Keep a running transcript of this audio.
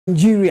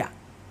Nigeria.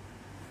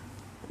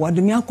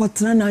 Wadumi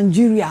akotena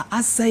Nigeria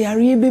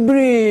asayare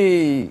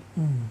bebre.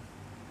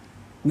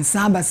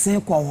 Misaba se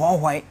kwa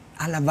hohoi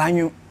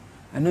alavanyu.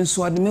 Anu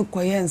so wadumi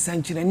koye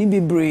nsankyere ni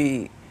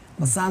bebre.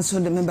 Osanso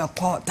de me be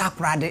ko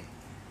takrade.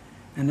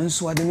 Anu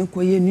so wadumi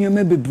koye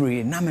niyoma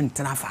bebre na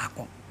mentena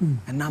faako.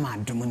 Na ma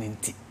adomo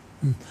nti.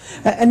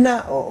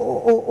 Na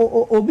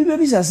obi be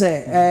bisa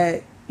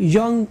say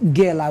young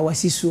girl I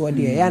was sisu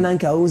there ya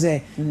nanka wo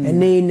say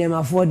ene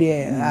nema for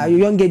there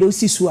young girl o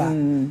sisu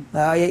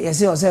you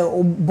say o say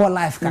bo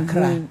life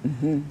kakra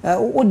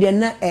o de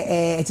na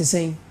it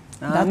say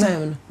that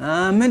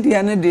time me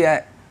de na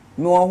de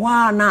me wo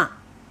hwa na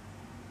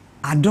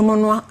adomo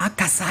no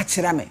akasa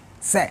kire me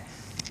say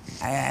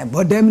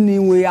bodam ni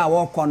we a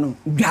wo kɔ no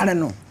dware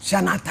no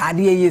hye na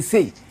tade ye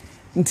sei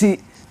nti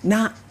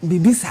na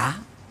bibisa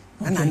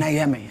na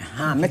yeme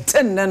ha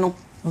metenne no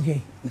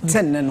okay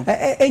tenne no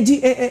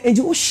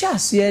eji o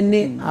shase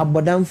ne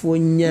abodamfo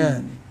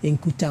nya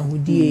enkuta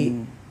hodie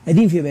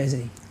edi mfie be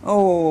say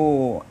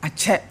oh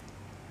ache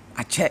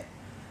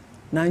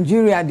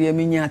Nigeria de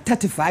menya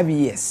 35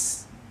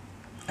 years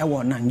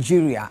ewo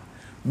Nigeria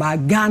ba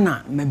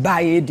Ghana me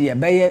baye de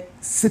be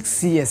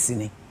 6 years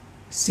ni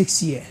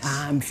 6 years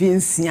mfie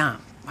nsia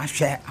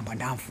ahwe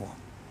abodamfo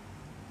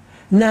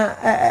na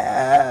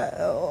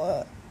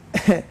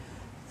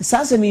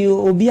sasa mi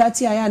obi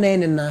ati aya na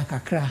ene na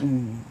kakra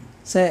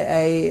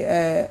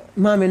say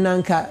mama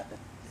nanka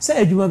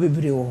say adwuma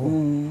bebre wo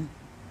ho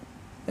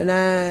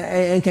na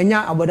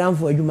enkanya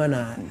abodamfo adwuma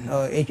na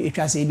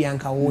etwa say bi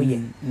anka wo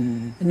ye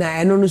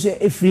na eno no so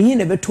efiri hin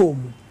na beto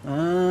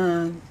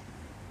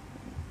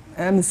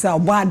mu say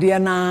obade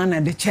na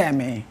de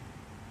cheme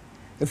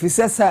efi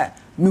say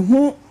me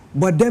hu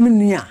bodam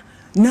nia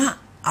na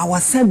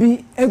awasa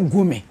bi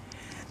egumi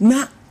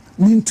na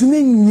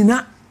mintumi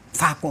nyina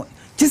faako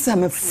kisa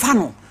me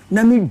fano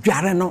na me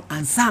dware no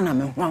ansa na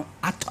me ho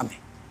atome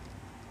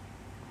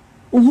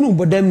uhuru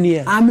bodam ni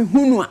a me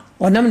hunu a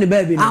onam ne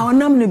baabi no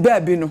onam ne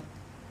baabi no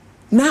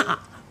na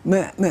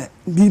me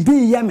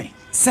bibi ye me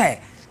say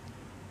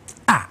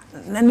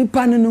na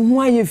nipa no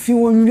ho aye fi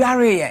won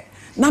dware ye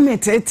na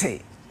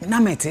metete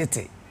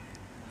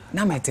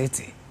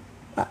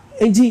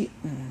eji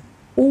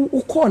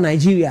u ko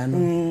Nigeria no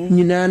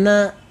nyina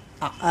na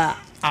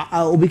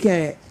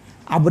obike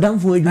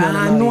abodamfo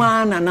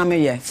adwuma na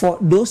me ye for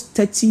those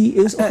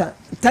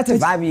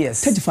 35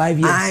 years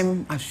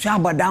I'm a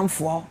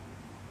shabodamfo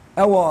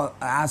ewo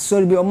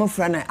asori bi omo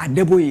fra na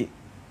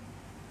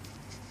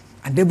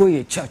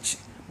Adeboye church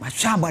ma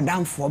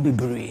shabodamfo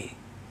bebre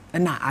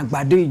na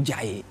agbado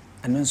ijaye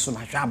anu nso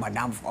ma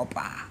shabodamfo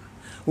pa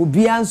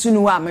obi anso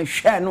no wa me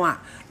hwe no a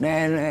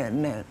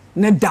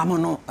ne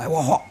dam no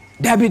ewo ho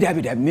dabi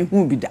me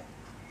hu bi da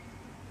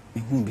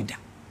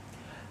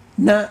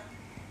na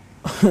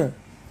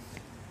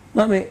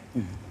mama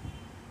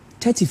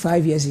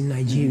 35 years in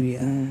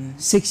Nigeria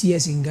 6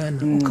 years in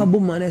Ghana okabo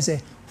man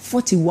say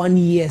 41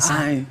 years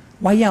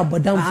why ya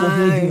abodamfo ho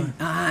adwuma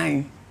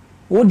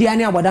wo dia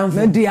ne abodamfo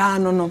me dia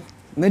no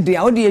me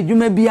dia wo dia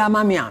adwuma bia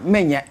mame a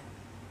menye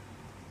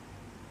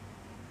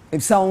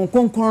ebisa on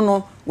konkon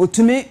no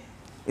wotumi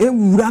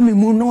ewura me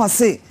mu no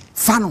say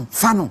fano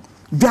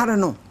dare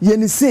no ye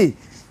ni say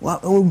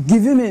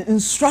give him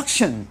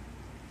instruction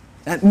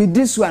and me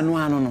this one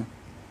no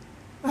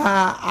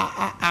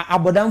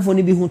abodamfo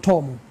ni bi hu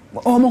to mo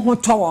omo hu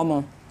to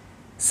omo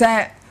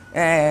say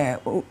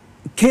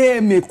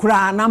me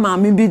kura na ma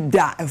me bi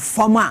da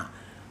former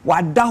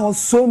wada ho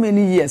so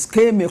many years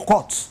me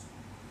hot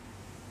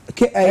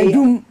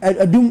adum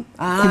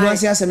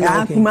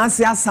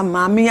kumasi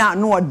asama me a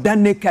no oda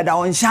naked a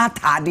on sha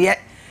tade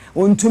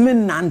ontumi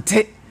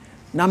nante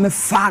na me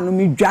fa no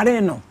me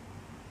dware no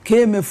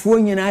me fo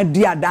nyina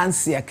di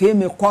adanse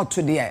me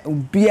hot de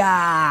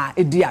obia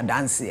edi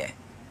adanse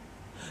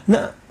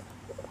na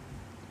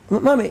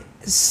mama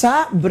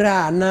sa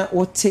bra na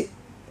wote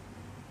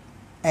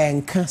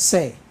enka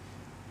say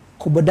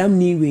kobodam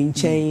ni we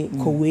nchen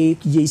ko we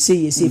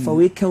yese fa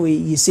we kan we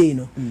yese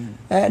no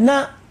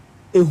na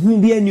ehu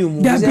bi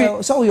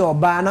animu so yo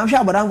ba na hwe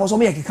abodam fo so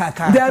me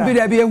keka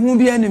dabi ehu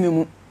bi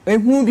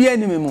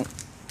animu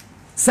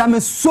same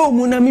so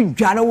mu na me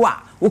dware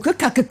wa wo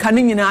keka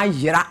ne nyina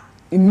ayira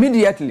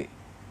immediately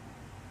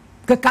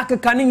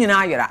keka ne nyina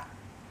ayira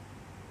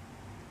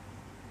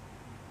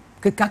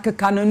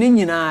keka no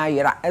nyina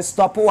ayira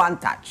stop one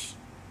touch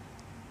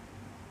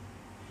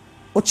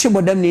o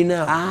chibodam ni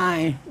na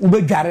ai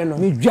ube dware no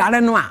me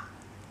dware no a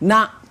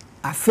na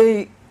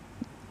afei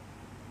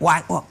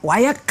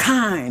why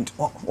kind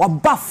or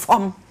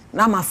buffum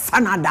na ma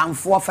fana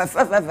damfo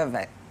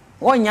fe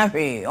onya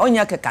hwe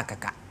onya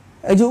keka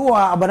eji wo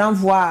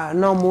abadamfo a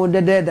na mo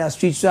the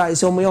street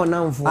so mo yo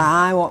namfo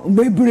ai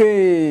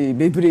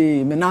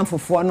bebre me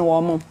namfofo no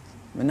wo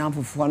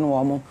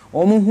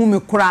mo hu me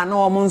kura na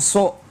wo mo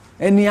nso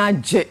eni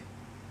agye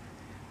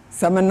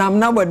semenam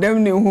na bodam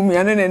ne hu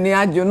me ne ni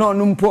agye no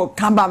mpo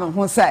kamba me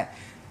ho se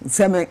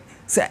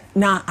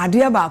na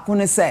ade ba ko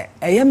ne se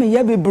eye me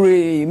ye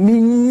bebre me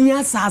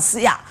nya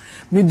sase a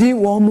me di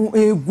wo mo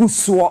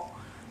eguso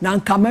na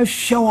nka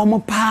mahwe wo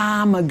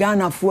pa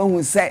magana fo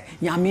hu se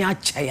nyame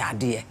ache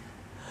yade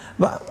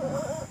ba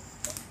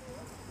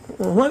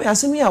ho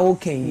asemi a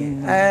okay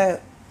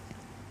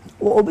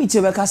obi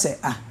tebe ka se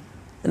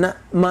na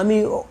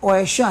mami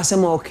o sure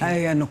asem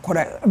okay no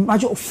correct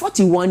but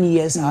 41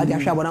 years a dey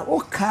hwa bodan o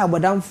ka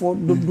bodan fo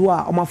dodo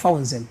a o ma fa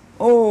wonsem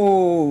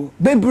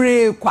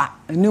bebre kwa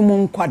ni mu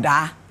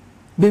nkwada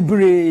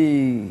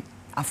bebre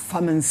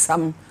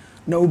afamensam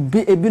na obi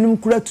ebinum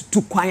kura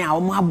tutu kwan a o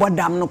ma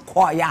bodam no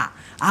ko ya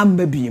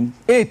amba biem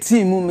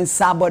 18 mu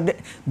misa bod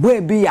bo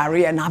ebi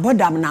yare na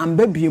bodam na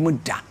amba biem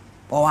da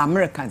o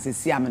Americans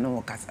si am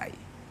no kasai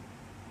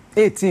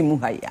 18 mu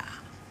haya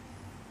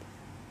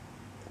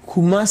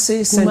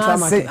Kumasi Central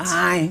Market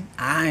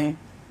ai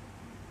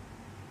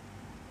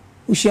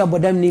ushia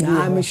bodam ni bi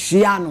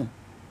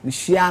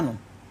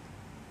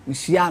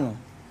Michiano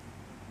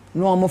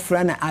no mo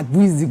friend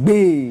agwizi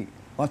gbe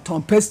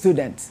oton pe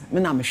student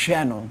me na me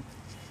hwe no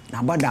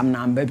na bodam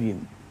na amba biem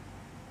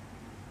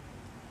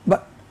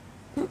but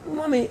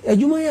mami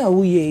adwuma ya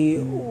wo ye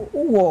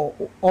wo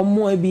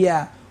omo bi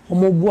a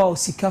omo bua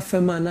osika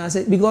fema na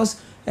say because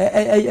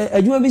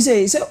adwuma bi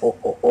say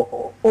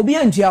obi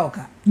antua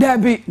oka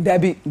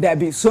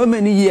Debbie so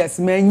many years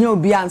me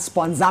obi an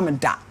sponsor me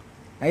da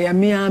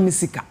me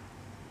misika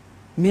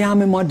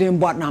me modern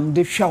board na me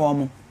de hwe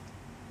wo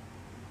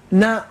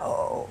na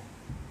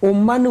o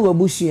man we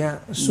bushia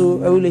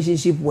so a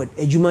relationship with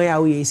adwuma ya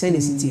wo ye say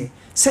the city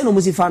say no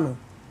musifa no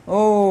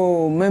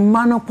me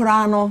man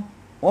kra no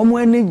omo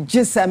ani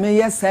gise me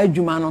yes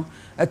adwuma no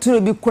aturo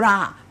bi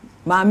kra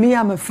ma me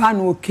ya me fa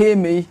no okay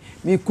me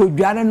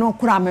kodware no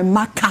kra me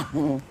maka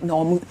ho na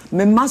omo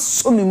me ma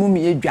so me mu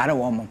me yedware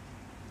wo mo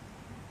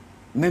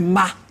me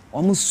ma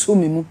omo so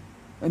me mu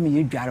me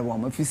yedware wo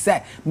mo fi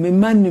say me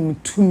manim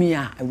tumi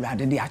a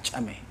awurade de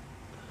acha me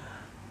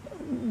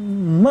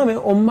mame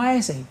o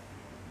mai say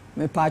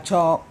me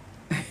pacho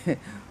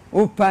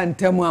open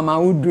temu ama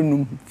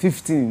udunum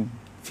 15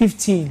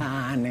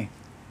 ne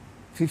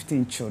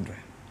 15 children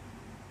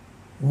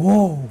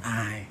wow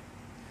ai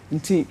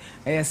nti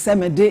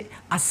semede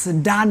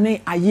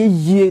asedane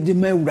ayeyie de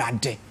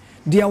mawurade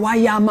de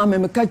waya ama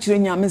me ka kire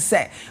nyame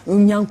se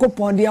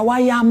onyankopon de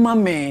waya ama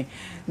me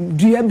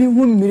dua bi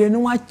hu mmire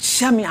no wa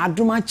kya me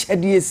adoma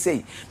kyade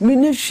sei me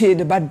ne hwe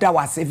de bada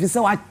wase fi se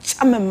wa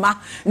kya me ma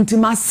nti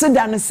ma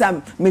seda ne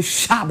sam me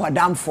hwa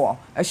bodamfo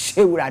a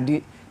hwe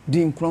wurade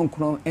di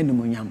nkronkron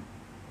enemonyam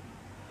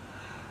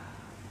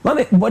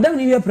mame bodam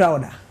ni we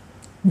proud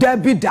da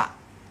bida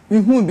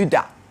hu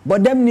bida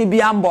bodam ni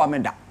bi ambo me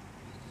da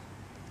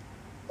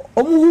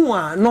omuhu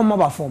a no ma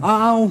ba fom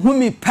hu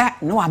mi pa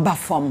no aba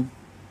fom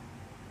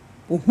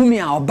hu mi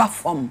a oba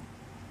fom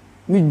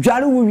mi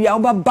dware wo wi a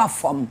oba ba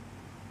fom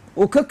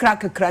o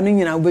kakra ni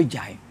nyina wo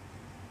jai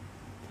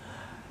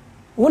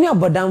woni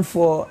abodam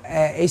for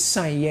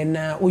esan ye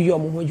na oyo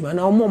mo hodwuma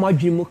na omo ma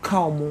dwiri mu ka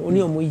omo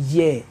oni omo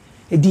ye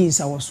edin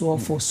sa wo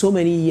for so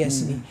many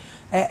years ni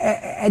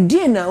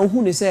die na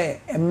ohu ne se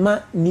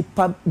ema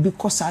nipa bi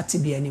kosate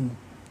bi animu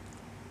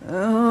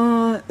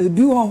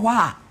bi wo ho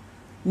a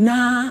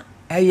na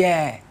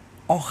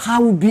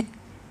ohaw bi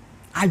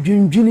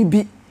adwundwini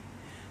bi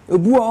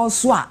ebu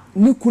oso a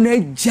ni kuna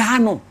gya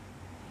no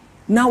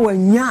na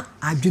wanya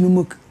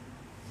adwunum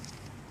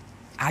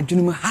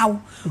haw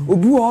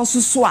obu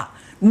oso so a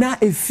na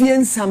efie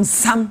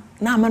nsamsam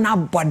na amana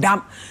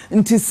bodam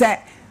nti se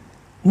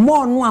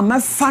mo no a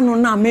mefa no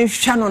na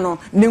mehwa no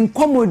ne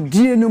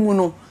nkomodie no mu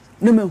no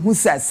na mehu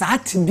se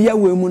saate bia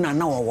we mu na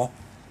wo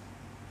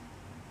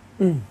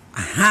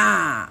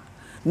aha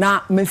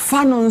na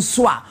mefa no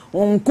nso a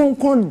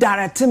onkonkon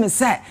direct me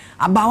se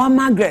abawa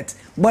Magret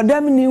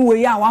bodam ni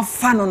we ya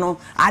wafa no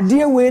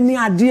ade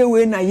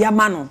we na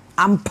yama no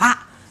ampa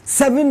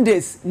 7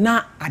 days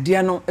na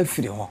ade no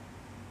afiri ho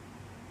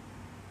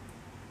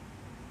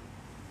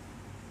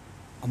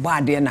oba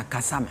ade na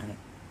kasa me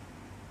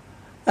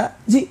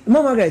ji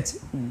Magret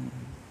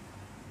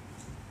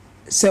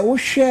se wo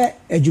hwe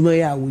adwuma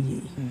ya wo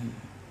yi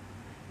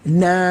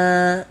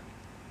na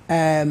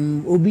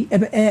obi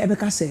ebe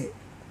ka se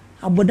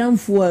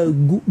abodamfo a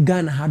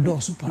Ghana ha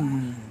dosu pa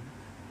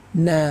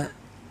na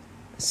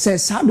se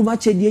saduma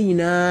chedie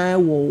nyina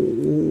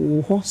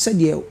wo ho se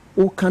de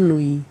wo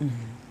kanoi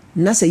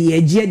na se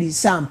ye gie di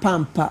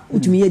sampampa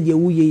utumi ye de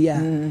wuye ya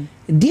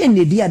de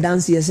ne di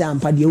adanse ye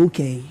sampa de wo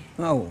kan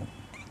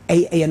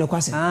no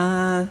kwase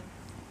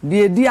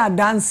de di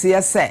adanse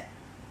ye se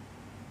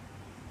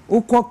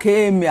ukọ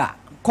kemia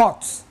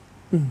court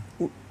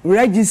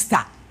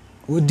register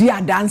odi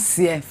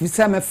adanse fi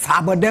se me fa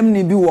abodam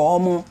ni bi wo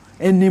mo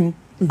enim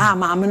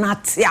ama me na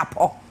te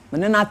apo me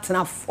na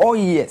tena 4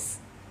 years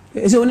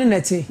is only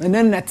neti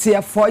me na te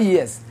 4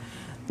 years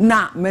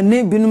na me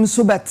ne binum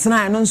so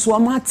betena no so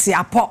ma te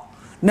apo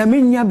na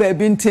me nya ba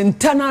bi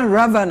internal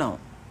revenue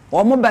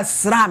o mo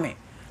besra me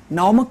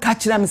na o mo ka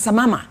kire me se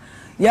mama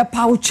ye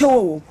pa wo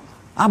chewo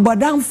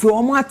abodamfo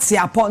o mo te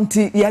apo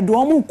nti ye do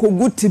o mo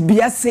kogu te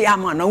biase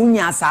ama na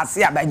unya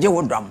asase abaje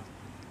wodom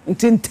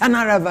nti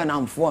internal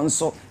revenue fo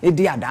nso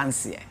edi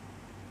adanse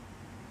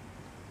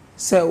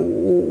se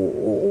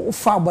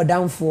fa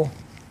abodamfo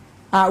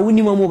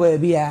woni mo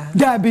baby a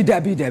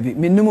dabi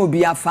me nimo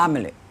bi a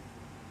family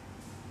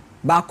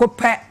ba ko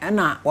pe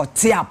na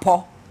ote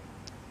apo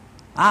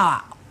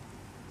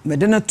me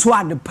de na to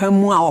ade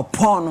pamu a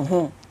opo no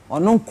ho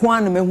ono nko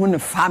an me hu ne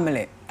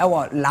family e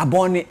wo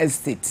Laboni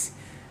estate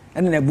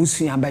ene na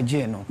busu ya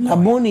baje no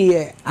Laboni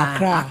ye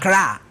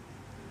Accra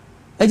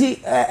eji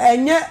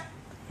enye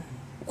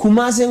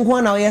Kumasi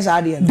nko na oyesa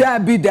ade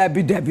dabi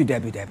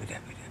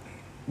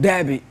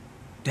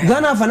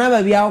Ghana fana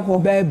baby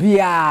akọ baby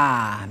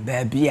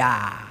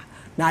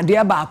na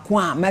de ba ko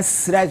a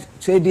mesra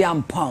trade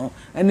ampon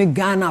ene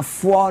Ghana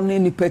fo ne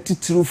ni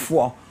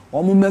petitrufo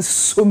omo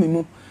mesomi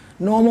mu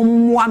na omo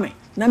mmoa me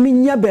na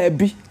menya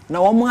baby na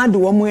omo ade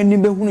omo ani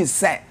behunu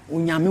se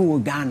onyame wo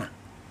Ghana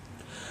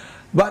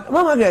but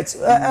Mama Magret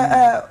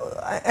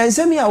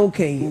ensemi a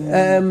okay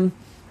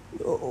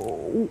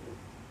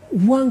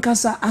one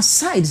kasa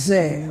aside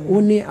say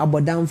only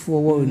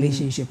abodanfo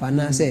relationship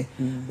and say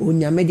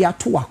onyame de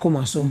ato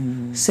akoma so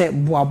say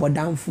bo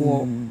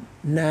abodanfo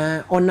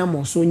na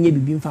onamo so nye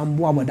bibi mfa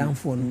bo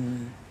abodanfo no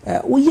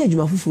wo ye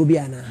adwuma foforo bi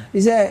ana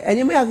say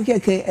enyeme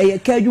akeke eye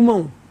ka adwuma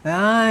o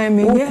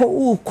me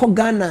ko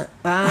Ghana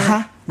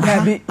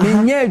baby me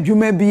nye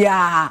adwuma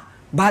bia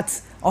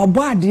but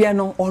obo ade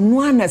no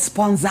ono ana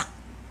sponsor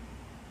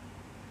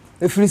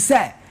if you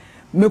say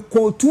me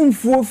ko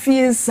tumfuo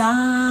fie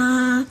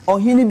saa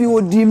ohini bi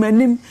odi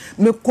manim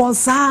me ko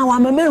saa wa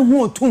me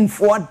hu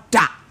tumfuo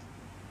da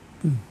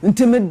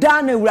nti me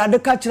da na Awurade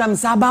ka kira me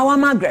saa ba wa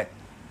Magret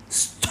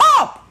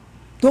stop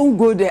don't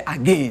go there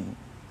again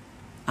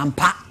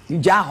ampa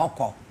ija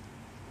hoko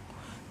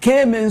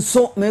ke me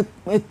nso me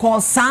ko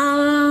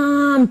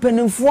saa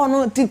mpenimfuo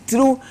no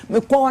titru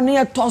me ko ne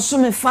etoso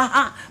me fa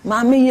ha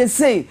ma me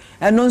yese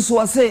eno nso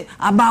wo se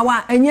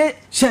abawa enye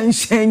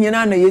hyenhyen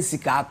nyina na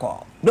yesika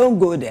akọ don't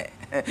go there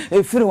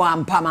efiri wa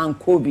mpa man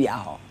ko bia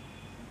ho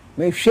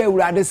me hwe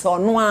Awurade so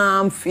no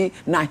amfi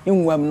na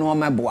hwenwam no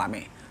meboa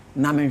me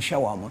na me hwe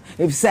wo mo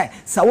if say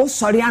sa wo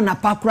sori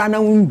anapa kura na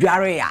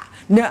wundware ya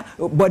na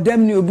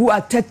bodam ni obu a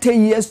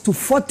 30 years to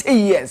 40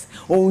 years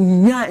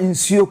onya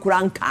nsuo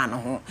kura nka no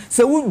ho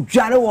se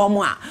wudware wo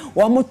mo a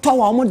wo mo to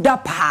wo mo da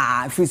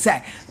pa if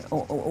say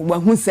wa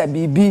hu se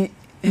bibi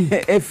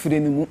efiri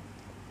ni mu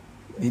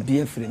bibi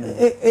efiri ni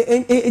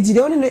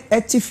ejide on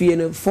etifie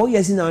no 4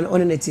 years na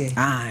on netie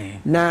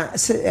na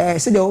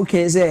se de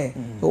okay say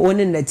on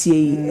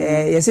netie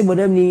yesi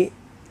bodam ni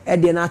e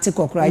de na ate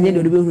kokora anye de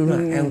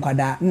obehunu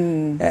enkwada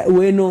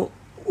we no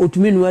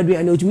otumi no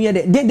adu na otumi ye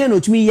de na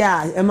otumi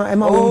ya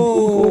ema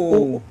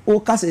o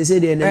kase se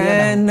de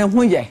na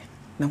ho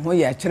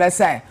ye kire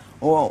sai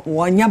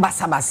wonya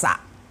basabasa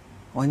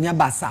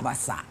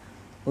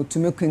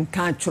otumi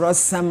kan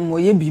churosam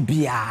oye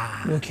bibia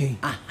okay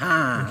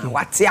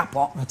wate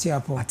apo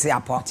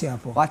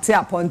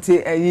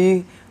nti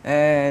eyi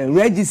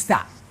register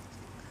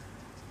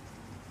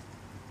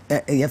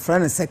your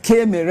friend say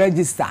came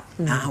register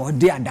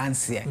odi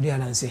adanse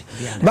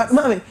but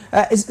mami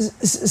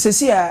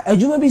sesia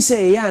adwuma bi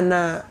say ya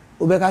na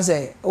obeka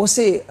say o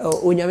say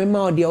onyame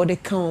ma odi o de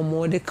kan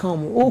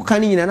o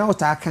kan nyina na o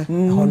ta aka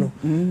ho no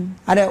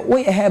ade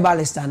we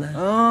herbalist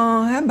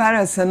na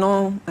herbalist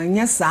no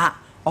anya sa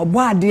obo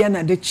ade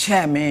na de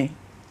cheme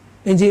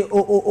nje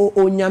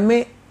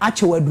onyame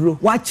ache waduro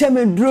wa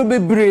cheme duro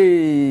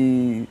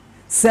bebre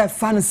se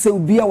fan se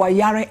obi a wa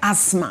yare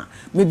asthma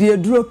me de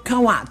duro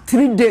kan wa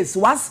 3 days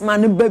wasma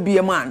ne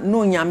babie ma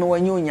no nyame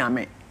wanye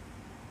onyame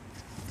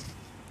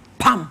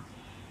pam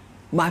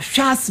ma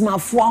hwa asthma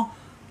fo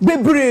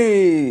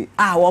bebre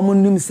wo mo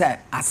nim se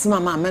asthma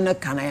ma me ne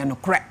kan ya no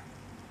kre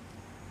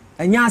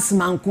anya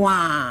asthma nko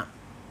a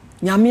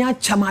nyame a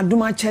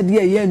chamaduma chede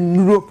ye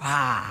nuro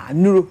pa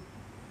nuro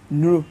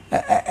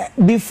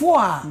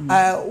before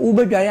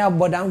ubedware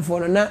abodanfo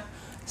no na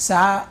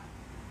sa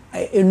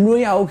enuro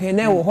ya okay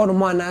na wo hodo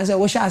ma na say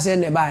wo sha ase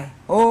ne bai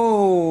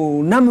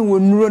na me wo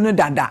nuro ne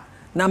dada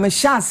na me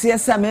sha ase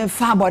se me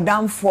fa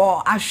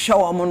abodanfo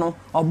ahwe wo mo no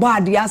obo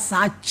ade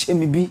asa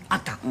chemi bi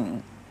aka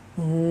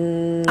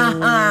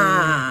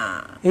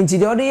enti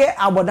de ode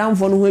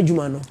abodanfo no ho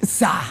adwuma no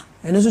sa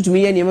eno so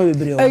tumi ye ne ma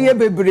bebre o eye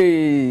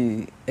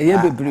bebre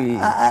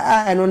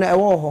eno na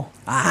ewo ho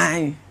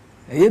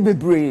eye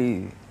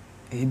bebre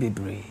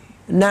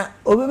na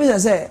obebisa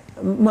say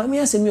mami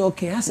asemi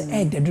okay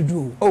ase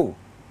dedudu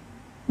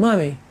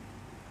mami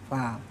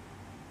wow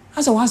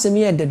asa wa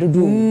asemi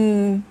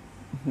dedudu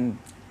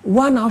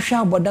wa na hwa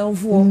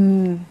abodanfo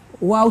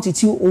wa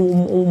otiti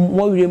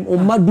mo wirem o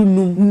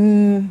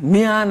madunum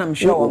me anam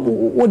hwa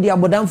wo di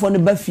abodanfo ne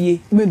ba fie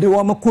me de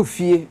wo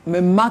makofie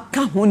me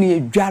maka ho ne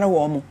edware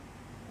wo mo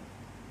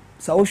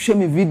sa wo hwe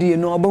me video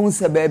no obo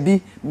se ba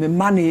bi me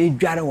ma na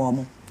edware wo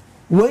mo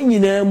wo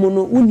nyina mu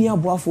no uni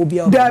aboafo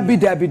bia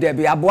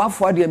dabi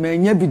aboafo de me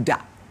nya bi da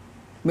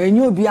me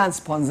nya obi an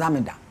sponsor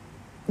me da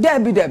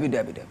dabi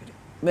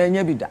me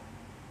nya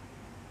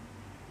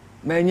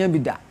bi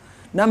da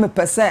na me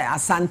pese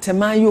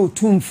asantema ye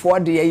otumfo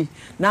de yi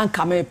na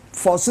nka me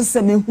forso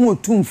se me hu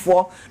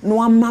otumfo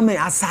no amma me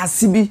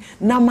asase bi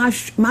na ma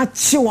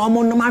chi wo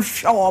mo no ma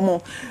hwe wo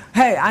mo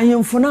hey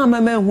ahemfo na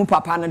ma hu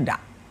papa no da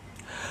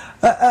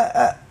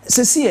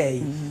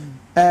Sesi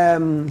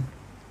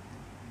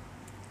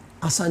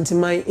Asante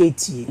man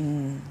 80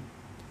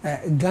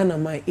 Ghana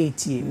man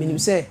 80 menim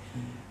say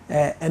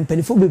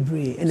empanifo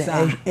bebre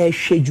na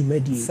hwe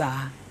dwumadi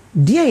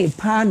die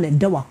pa na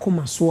da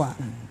wakoma so a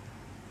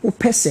wo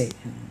pese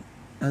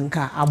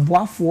anka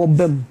aboafo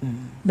bam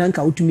na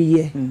anka wotumi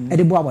ye e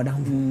de bo aboda ho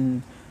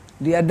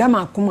de da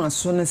makoma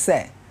so ne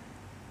se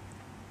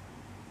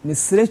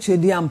mesre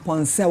chedi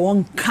amponse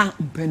wonka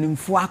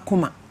mpanimfo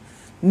akoma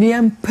ne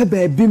empa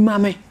baabi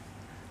mame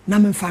na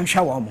memfa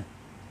nhwa wo mo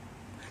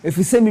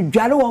efise mi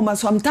dware wo ma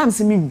sometimes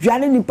mi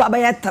dware nipa ba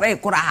ye tre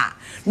kura ha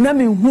na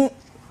mi hu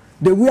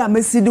the way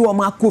amesidi wo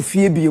ma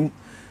akofie biem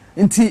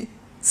nti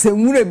se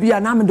nwure bia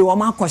na me de wo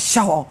ma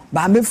akɔhya ho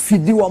ba me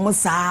fidi wo mo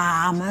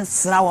saa ma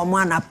sra wo mo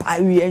anapa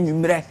wi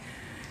anwumre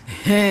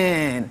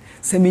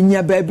se mi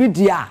nya baabi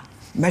dia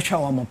mehwe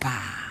wo mo pa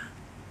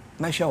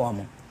mehwe wo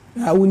mo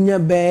awunya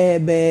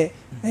bebe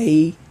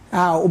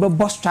obe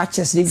boss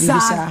structures ni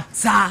bisa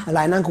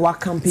la nanka wa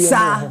campaign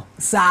ho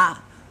sa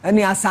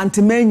ani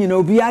asante man nyina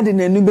obi ade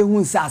nanu be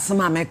hu sa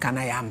asema meka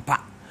na yampa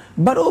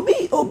but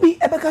obi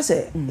ebeka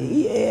say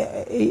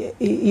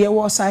ye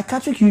was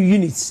psychiatric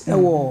units e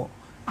wo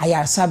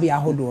ayasabi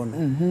ahodo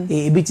no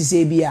ebi ti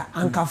say bia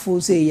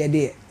ankafo say ye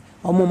de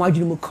omo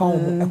madwene mu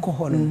kan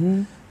ekoho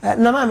no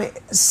na ma me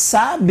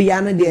sa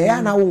bia na de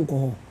ya na wo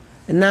nko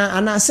na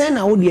ana say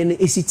na wo de na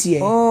esitie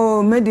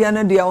media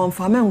na de won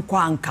fa me nko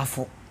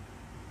ankafo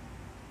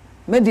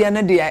media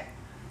na de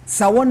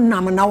sa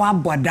wonnam na wa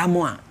bodam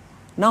a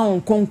na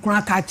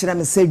onkonkran ka kire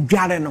me se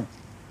dware no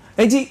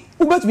enti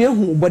ubetumi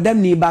ehu bodam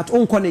ni but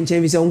onko ne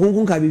nche bi se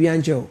onkonkran ka bibia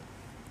nche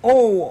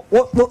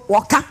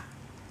woka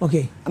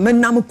okay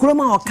amenam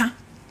kuroma woka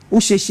wo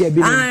hyehye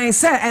bi ai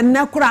se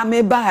enne kura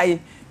me bai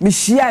me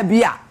hia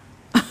bi a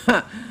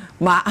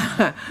ma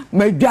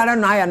dware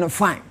no aya no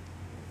fine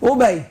wo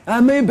bai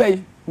me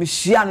bai me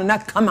hia no na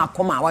kama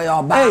koma wa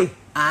yo ba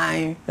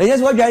ai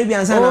just what dware bi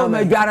ansa na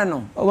me dware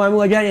no ma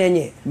me dware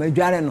enye me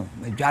dware no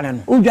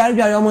wo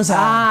dware omo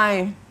sa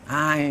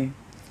ai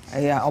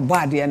aya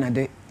obade na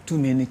de to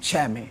me ni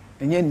chairman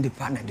enye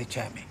ndipa na de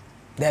chairman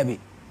dabi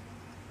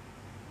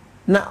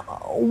na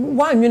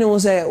wa nwene wo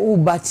say wo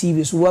ba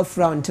TV so wa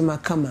front ma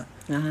kama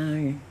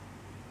ai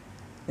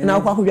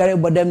na kwa ku dware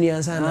bodam ni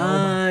ansa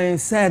na ai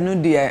say no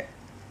de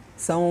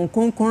sa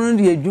wonkonkon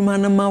de adwuma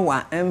na ma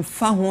wa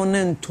emfa ho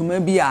na ntoma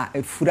bi a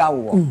efura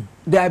wo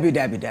dabi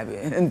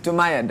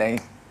ntoma ya dan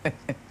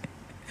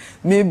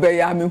me be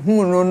ya me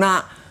hu no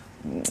na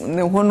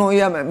ne ho no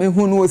ya me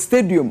hu no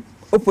stadium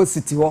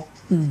opposite ho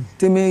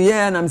teme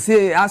ye na me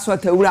say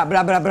asota wura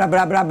bra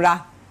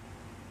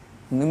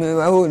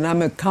me na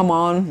me come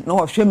on no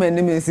hwe me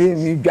ni me say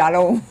me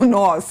dware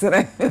no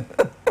osre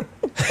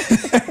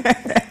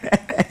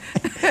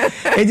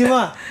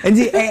Ejima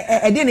endi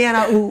ede ne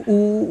yana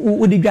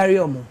u di dware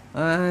omo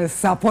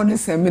sapone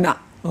seminar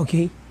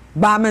okay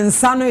ba me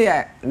nsa no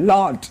ye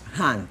lord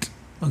hand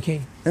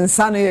okay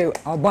nsa no ye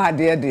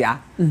obade dia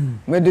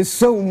me de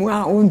so mu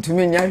a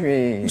ontumi nya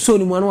hwe so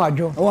ni mu no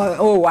wadwo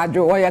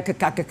wadwo wo ye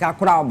keka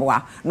kura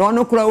oboa na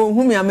ono kura wo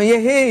hu me am ye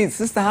hey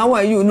sister how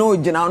are you no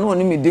gina no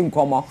me di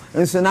nkomo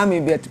nso na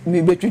me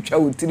betwitwa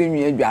wo tiri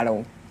nwi adware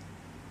wo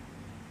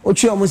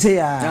ochi omo se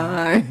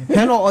ya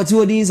he no oti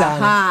odi nsa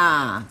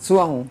ha so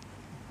ho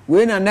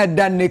we na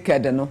da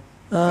naked no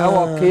e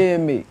wo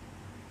keme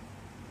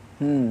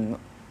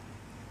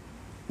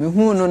me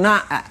hu no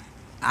na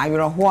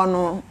ayroho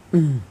no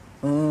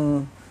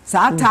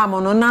sa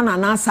tamo no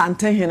na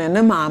sante hene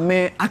ne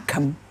maame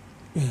akam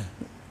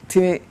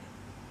ti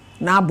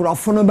na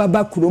abrofo no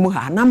baba kurom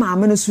ha na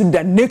maame no su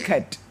da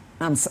naked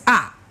am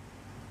sa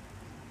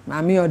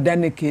maame o da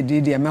naked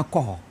di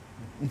mekoho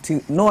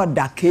nti no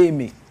da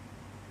keme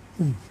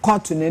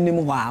court no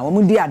nim ho a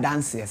wo di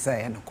adanse ese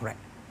ye no kore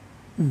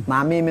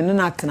maame me no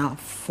na tena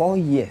 4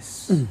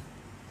 years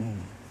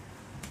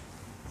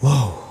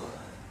wow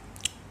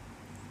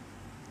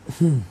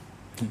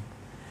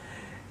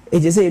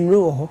eje say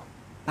nro ho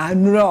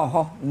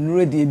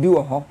nro de bi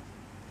wo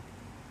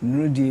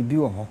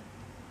ho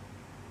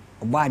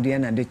obade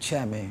na de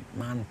chairman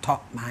man to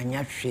ma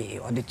nya hwe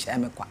o de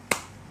chairman kwa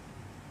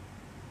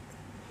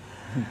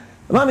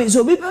mami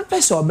so bi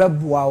pese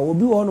obeboa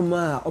obi wono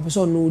ma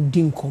opese no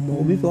di nkomo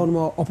obi wono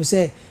ma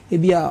opese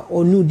ebia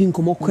onu di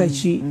nkomo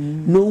kwachi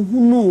no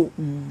hunu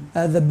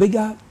the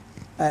bigger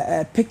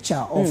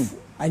picture of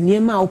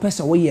anyema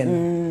opese wo ye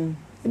no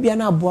ebia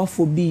na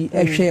aboafo bi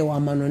ehwe wa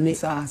manone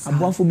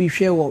aboafo bi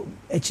hwe wo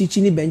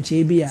achichi ni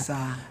benche bia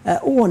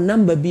wo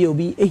number bi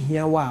obi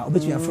ehia wa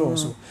obetumi afro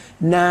so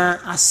na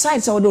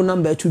aside so do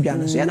number 2 dwa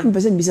no so ya na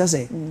mpese bisa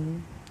se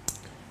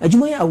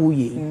adwuma ya wo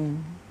ye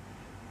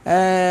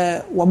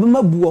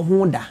wabema buo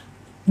ho da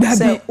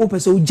se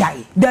opese o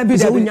jai dabi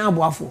se onya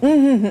aboafo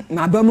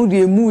na bamu de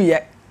emu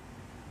ye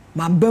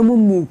mabamu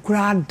mu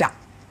kura da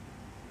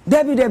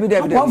dabi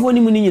aboafo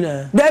ni mu ni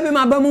nyina dabi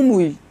mabamu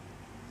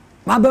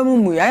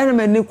mu ya na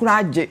mani kura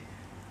age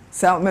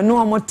se me no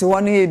omote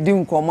wo na edi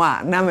nkomo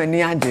a na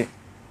mani age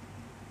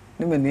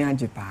na mani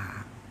age pa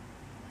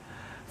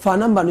fa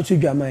number no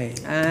tudwa mai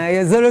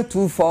ye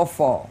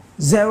 0244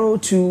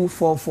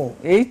 0244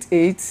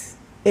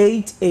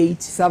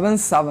 88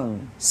 77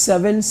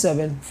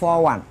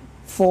 41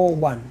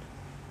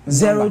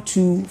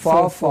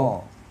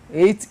 0244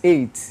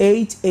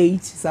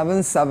 88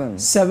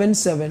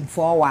 77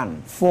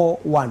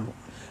 41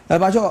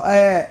 Bacho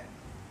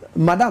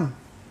Madam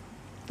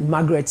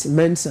Magret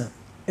Mensah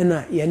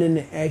ena yene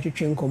ne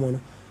twetwe nkomo no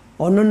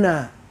ono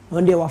na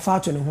onde wa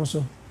fato ne ho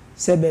so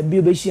se ba bi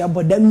obehia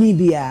bodam ni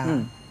bia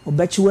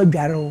obechi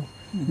wadware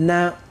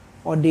na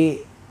ode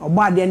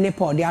ogbade ne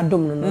pa ode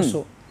adom no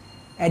so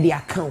e de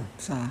account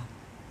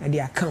e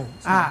de account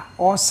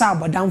o sa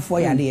bodamfo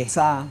yade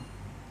sa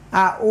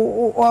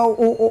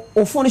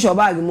o phone shop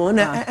bag mo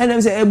na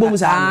enem se ebom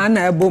sa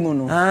na ebom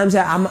no am se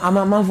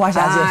amamfo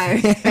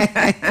achaze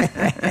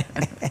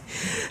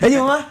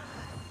Anywa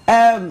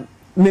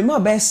me ma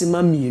best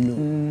ma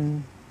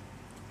mienu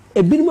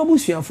ebinu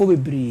mabusuafo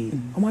bebre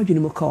o ma dwene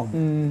mo ka o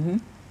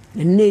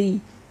nei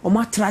o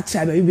ma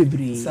tratra ba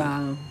bebre sa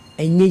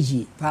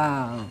enyeji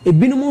pa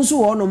ebinu mo nso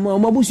wo no ma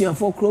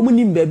mabusuafo kro mo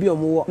nim ba bi o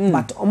mo wo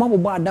but o ma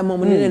bobo adama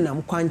mo ne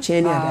nam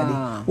kwanche ne adade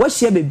wo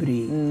hye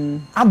bebre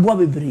aboa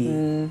bebre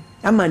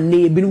ama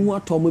ne ebinu ho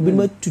ato mo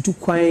ebinu tutu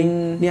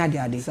kwan ne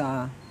adade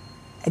sa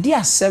edi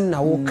asem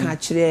na wo ka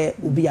kire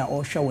obi a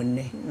o hwe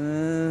wonne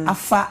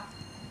afa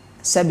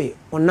sebe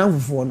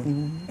onanfofo no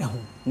eho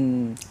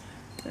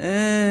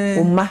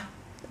Oma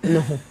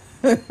no ho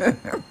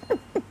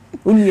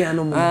Unia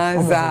no mo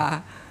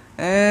aza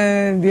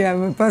dia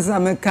me pasa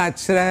me ka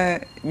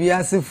kire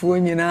wiasefo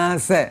nyina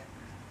se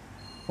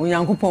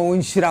onyankopon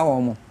won hira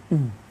wo mo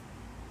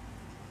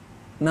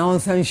na on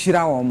san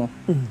hira wo mo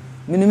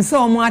minim se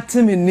wo mo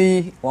atemi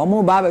ni wo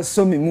mo ba be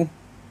so me mu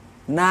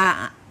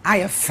na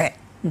ayefe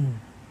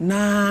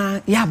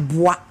na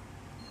yaboa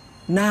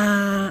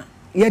na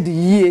yede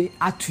yie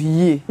atu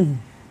yie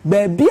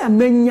ba bia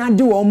manya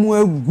de wo mo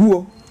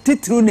aguo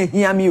titru na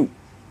hiame o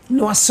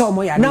no aso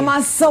mo yade na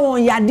ma so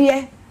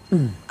yade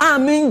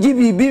menji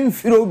bibi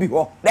mfiri obi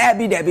ho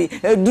dabi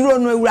eduro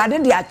no ewurade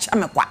de acha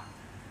mekwa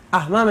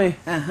mame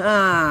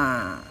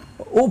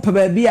o pe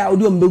ba bia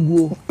odi o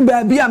mbeguo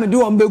ba bia me de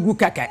o mbegu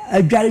keke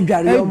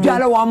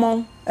adware wo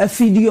mo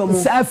afidi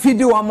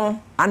wo mo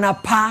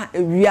anapa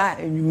ewia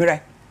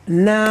enwumere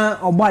na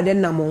ogbade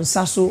na mo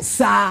nsa so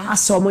sa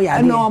aso mo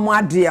yade na o mo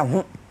ade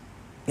ho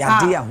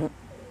yade ho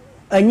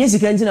anye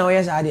sika nti na wo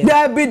yesa ade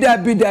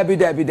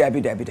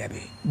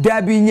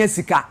dabi nye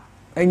sika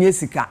anye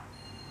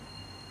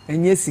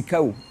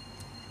sika o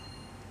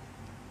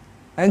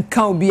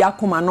enka obi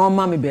akoma na o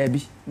ma me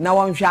baabi na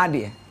won hwe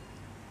ade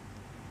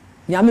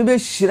nyame be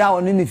hira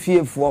one ne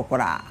fiefo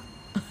okora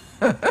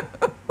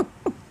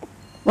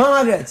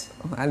Magret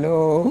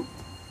hello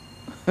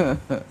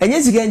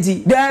enye sika nti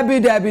dabi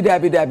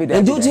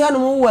nti uti hanu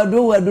mu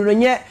wadu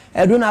nye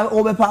edu na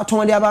wo be pa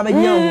ton de aba ba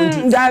nya ho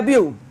nti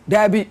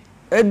dabi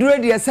eduro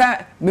de sa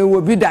me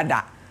wo bi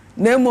dada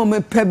na emo me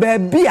pe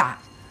baabi a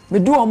me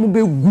do o mo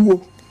be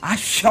guo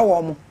ahwe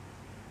wo mo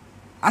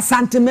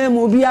asante me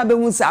mo bi a be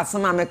hu sa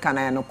asema me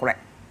kana no kore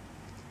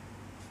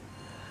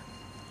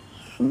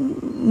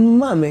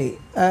mame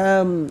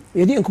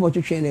yedi enko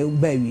twetwe na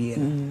ba wi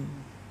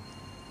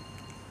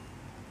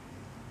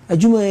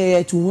adwuma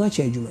ye tu hu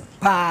acha adwuma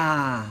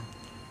pa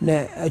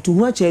na tu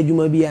hu acha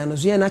adwuma bia no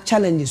so ye na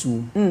challenges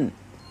wo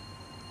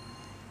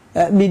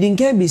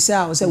midinke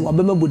bisa o se wo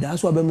be mabuda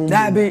so be mu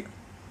dabi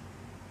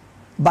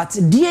but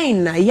die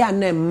na ya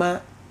na ma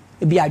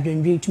bi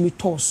adwendwen tumi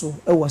toso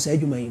e wo sa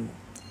adwuma yi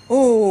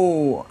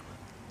mu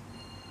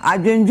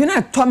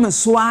adwendwen to me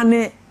so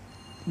ane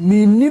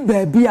mi ni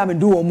baabi a me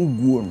de wo mu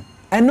guo no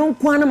eno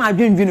nko na ma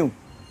adwendwen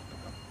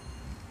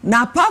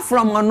na apart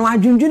from ono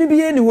adwendwen bi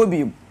ye ni wo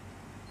bi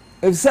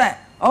if say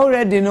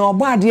already no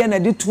obade na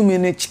de tumi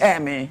ne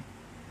cheme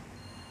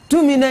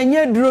tumi na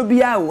nya duro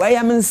bia wo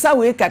ya me nsa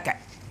we kaka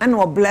ana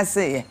o bless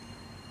ye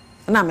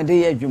na me de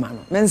ye adwuma no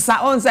me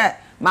nsa on say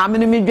ma me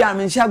ni me dwa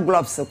me sha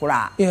gloves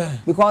kura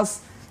because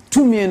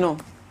tumi no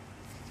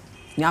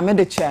nya me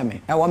de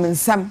cheme e wo me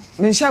nsam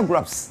me sha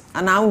gloves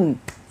ana un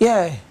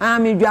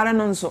me dware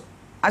no nso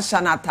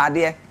asha na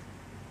atade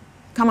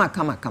kama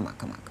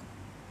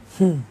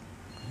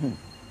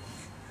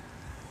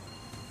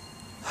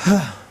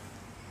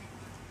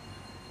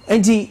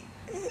enti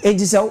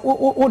se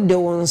o de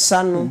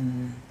wonsa no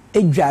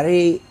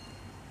edware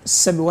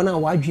sebe wona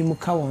wadwi mu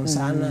ka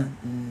wonsa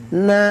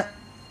na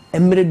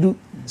emredu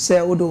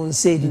se o de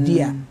wonsa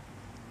didi a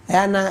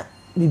ya na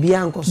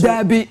bibia nkoso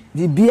dabi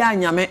bibia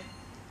nyame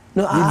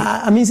no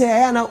I mean say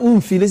ya na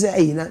feel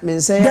say na me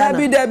say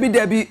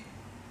dabi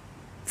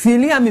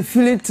feeling am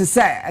feeling to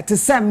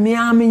say me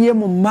am ye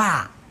mu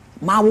ma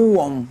wo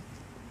won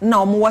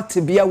na o mo what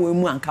bia we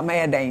mu anka ma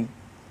ye dan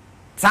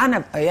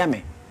sana ya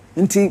me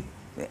nti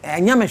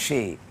anyame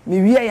hwe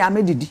me wie ya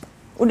medidi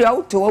wo de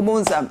wo te wo mo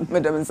nsa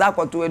medem nsa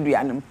akoto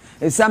aduanem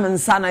esam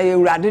nsa na ye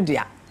wurade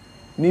dia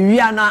me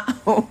wie na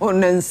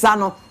ne nsa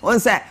no on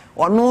say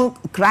ono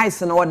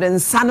Christ na wo de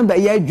nsa no ba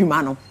ye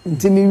adwuma no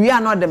nti me wie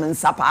na o de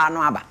nsa pa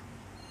no aba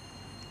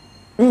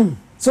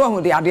so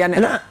wo de ade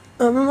na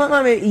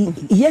mama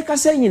ye ka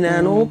say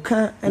nyina no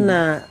ka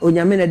na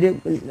onyame na de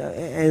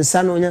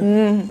ensa no nya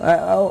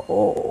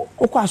o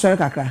kwa asori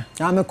kakra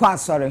me kwa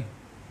asori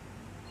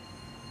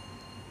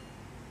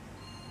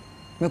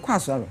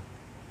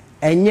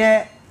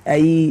enye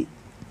ayi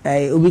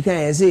obi kan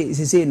ye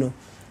say no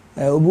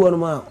obi wono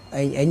ma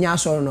enya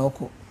asori na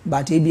oko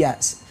but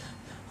ebias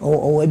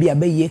o ebi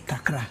abaye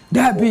kakra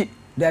dabi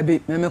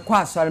me kwa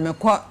asori me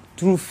kwa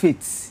true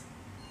faith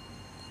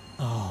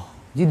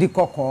jidi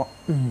koko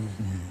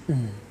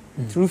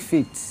true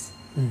faith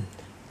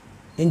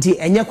enti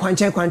enye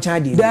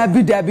kwanchan di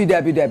dabi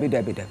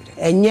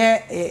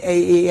enye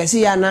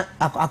yesi ya na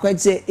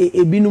akwetse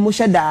ebinu mo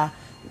hyeda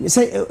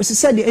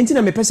se de enti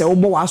na me pese wo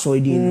bo wa so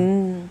di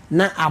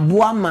na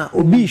aboa ma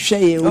obi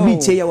hwe ye obi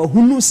tie ye wa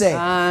hunu se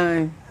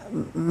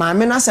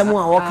maame na asem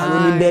a wo ka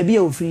no ni ba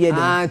bia ofiri ye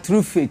de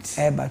true faith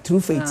but true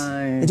faith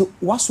enti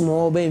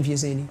wasmo ba mfie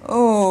se ni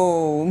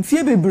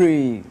mfie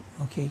bebre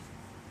okay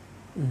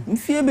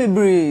mfie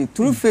bebre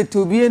true faith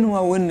obi enu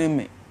a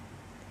wonne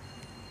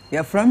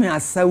ya from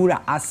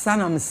asawura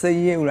asana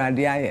msaye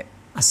urade aye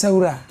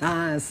asawura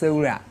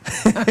asawura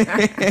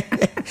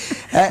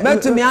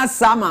betumi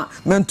asama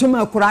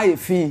mentuma kura ye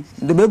fi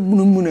de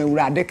bebunu na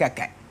urade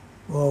keke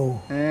wow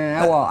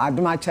ewo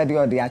aduma chede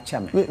ode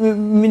achame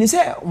mini se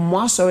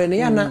mo asore ne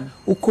ya na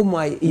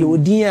ukoma ye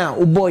odin a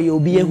ubo ye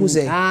obi ehu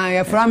se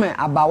ya from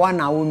abawa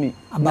na womi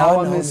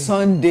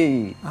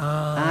Sunday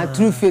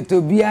true faith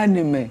obi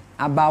anime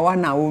abawa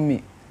na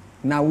womi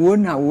na wo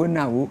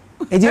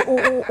eje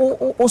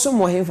o so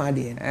mo he fa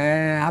de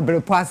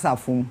abrepo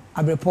asafum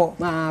abrepo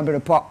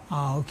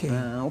okay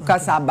o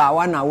kasa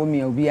abawa na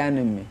womi obi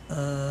anime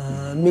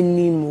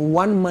minim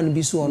one man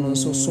bi so ono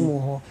so sumo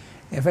ho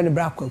e fe ne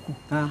bra kwaku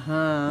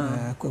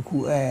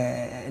kwaku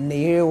ne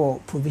yere wo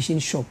provision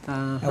shop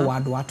e wa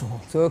do ato ho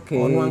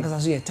okay ono ankasa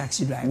so ye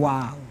taxi driver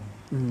wow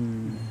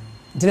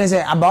ntene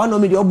se abawa no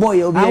mi de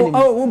boy obi anime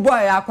o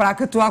boy akora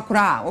keto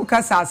akora o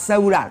kasa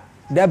asawura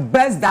the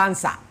best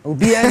dancer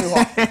obi eni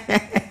ho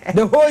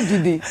the whole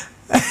GD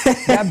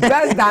the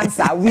best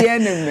dancer we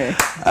enemy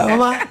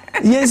mama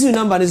yes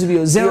number is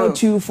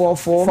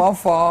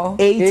 0244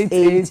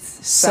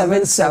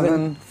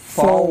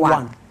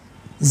 887741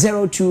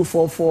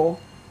 0244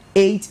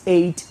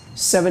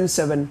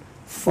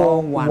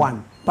 887741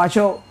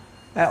 pacho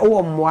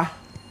owo mwa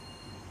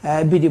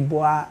bidi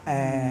boa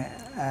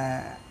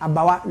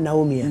abawa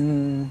Naomi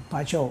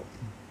pacho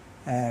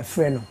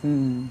freno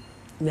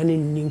nani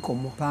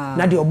ninkomo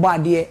na de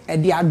obade e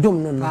de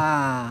adom no no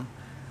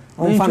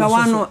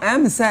Onfano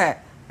say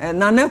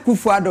Nana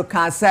Kufuado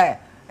can say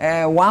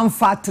 1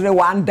 factory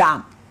 1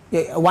 dam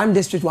one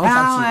district 1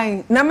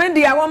 factory na me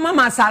dia wo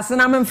mama asase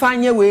na me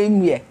mfanye we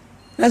mie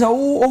na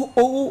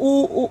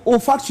o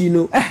factory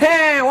no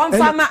one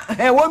farmer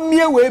wo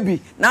mie we bi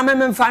na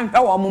me mfanye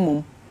wo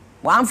momom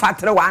 1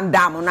 factory 1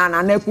 dam na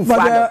Nana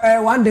Kufuado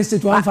 1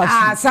 district 1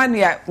 factory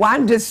sania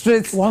 1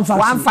 district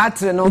 1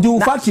 factory no do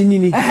factory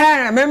nini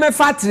me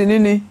factory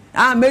nini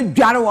me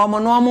dware wo mo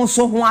no mo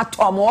so ho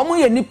atom wo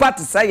ye nipa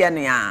te say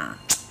ne a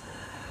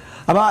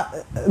aba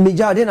me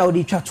jade na wo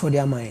di twato de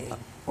amai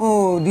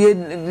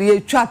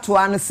die twato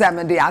an se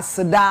me de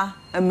aseda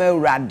ma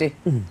urade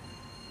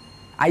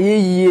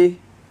ayeyie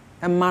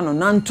ma no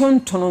na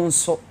ntonton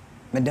nso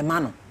me de ma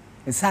no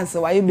esanse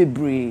wa ye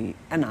bebre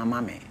na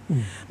ama me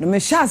no me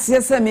sha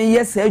ase se me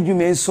yes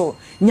adwume so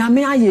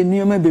nyame aye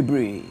nioma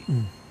bebre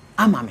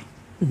ama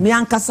me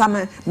ankasa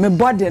me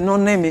body no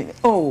na me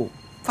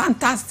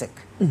fantastic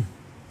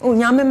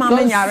nyame ma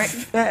me nyare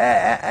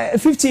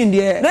 15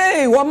 there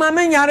hey wo ma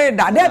me nyare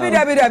da dabi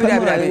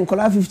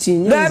nkola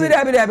 15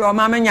 dabi wo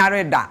ma me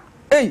nyare da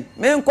hey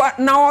me nko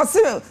na wo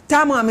se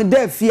time me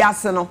da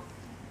fiase no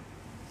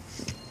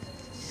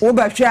wo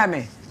ba hwa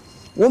me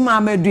wo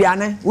ma me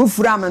duane wo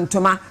fura me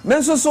ntoma me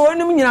nso so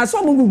onim nyina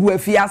so mo gugu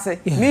afiase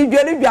me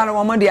dwale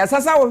wo mo de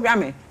asasa wo hwa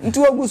me nti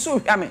wo gu so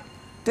hwa me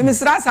te me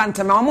sra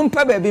santema wo mo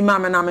mpa ba bi ma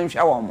me na me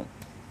hwa wo mo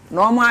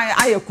na wo mo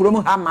aye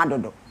kurom ha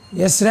madodo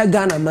yesra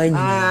Ghana man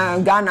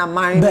Ghana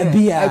man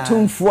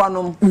atumfuo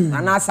nom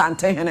ana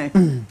sante hene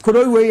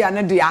kuro we ya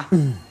ne dia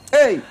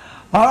hey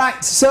all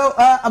right so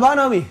about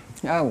Naomi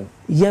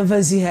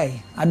yemfansi hey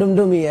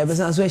adomdomi e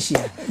besan so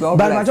ahia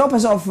but my top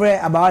person offer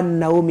about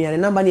Naomi and the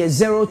number is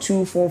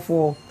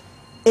 0244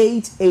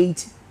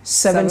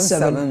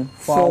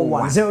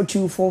 887741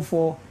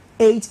 0244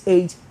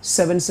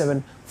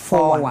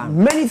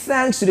 887741 many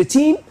thanks to the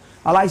team.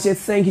 I'd like to say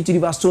thank you to the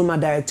Bastoma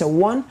Director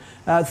 1.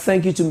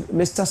 Thank you to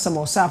Mr.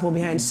 Samuel Sapo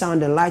behind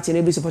sound and light and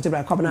every supported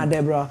by Copena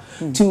Deborah.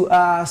 To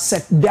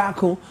Seth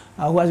Dako,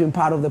 who has been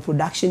part of the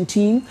production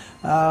team,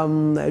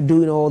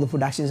 doing all the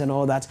productions and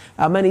all that.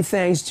 Many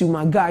thanks to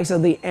my guys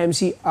at the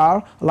MCR.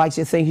 I'd like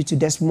to say thank you to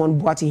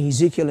Desmond Boating,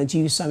 Ezekiel, and to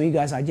you, some of you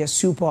guys are just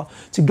super.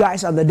 To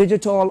guys at the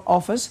digital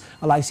office,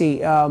 I'd like to say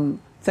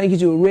thank you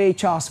to Ray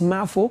Charles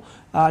Maffo,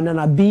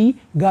 Nana B,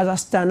 Gaza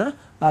Stana,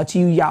 to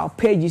you, Yao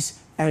Pages,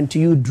 and to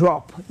you,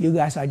 Drop. You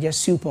guys are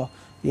just super.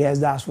 Yes,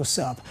 that's what's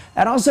up.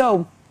 And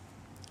also,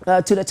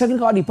 To the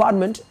technical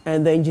department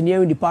and the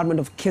engineering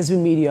department of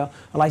Kessben Media,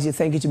 I'd like to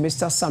thank you to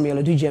Mr. Samuel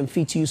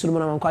Adujem, to you,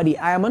 Solomon Amankwadi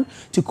Ayaman,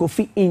 to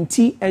Kofi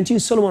Inti, and to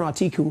Solomon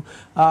Atiku,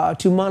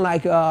 to man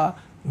like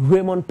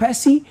Raymond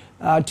Percy,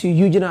 to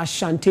Eugene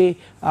Ashante,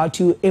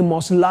 to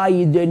Amos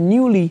Lai, the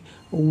newly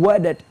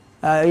wedded,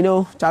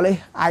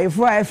 Charlie, I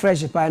fry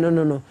fresh,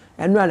 no,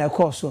 and run a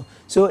course.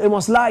 So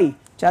Amos Lai,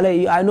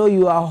 Charlie, I know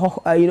you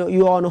are,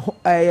 you are on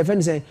a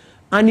friend say,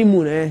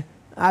 honeymoon, eh?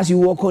 As you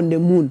walk on the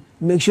moon,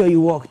 make sure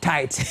you walk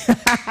tight.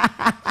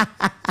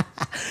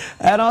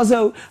 And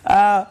also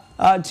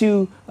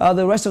to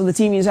the rest of the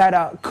team inside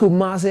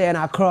Kumasi and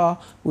Accra,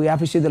 we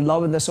appreciate the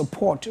love and the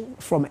support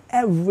from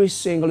every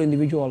single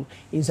individual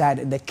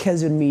inside the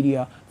Kessben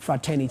Media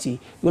fraternity.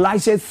 We'd like to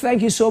say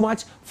thank you so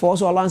much for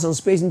also allowing some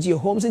space into your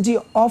homes, into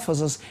your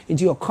offices,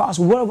 into your cars,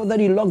 wherever that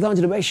you log down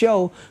to the best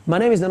show. My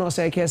name is Nana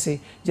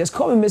Kessben. Just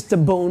call me Mr.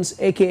 Bonez,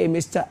 aka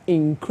Mr.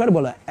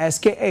 Incredible,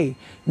 SKA.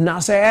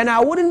 Nasa, and I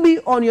wouldn't be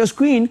on your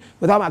screen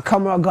without my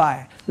camera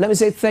guy. Let me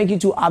say thank you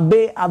to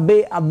Abe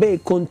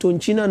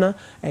Kontonchinana,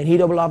 and he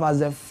double up as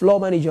the floor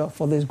manager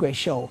for this great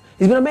show.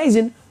 It's been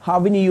amazing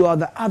having you at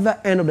the other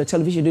end of the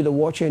television, do the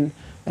watching,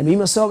 and me,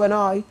 myself, and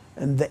I,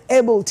 and the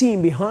able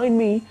team behind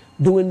me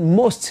doing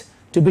most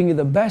to bring you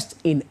the best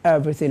in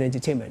everything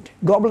entertainment.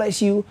 God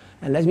bless you,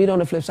 and let's meet on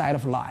the flip side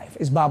of life.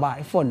 It's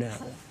bye-bye for now.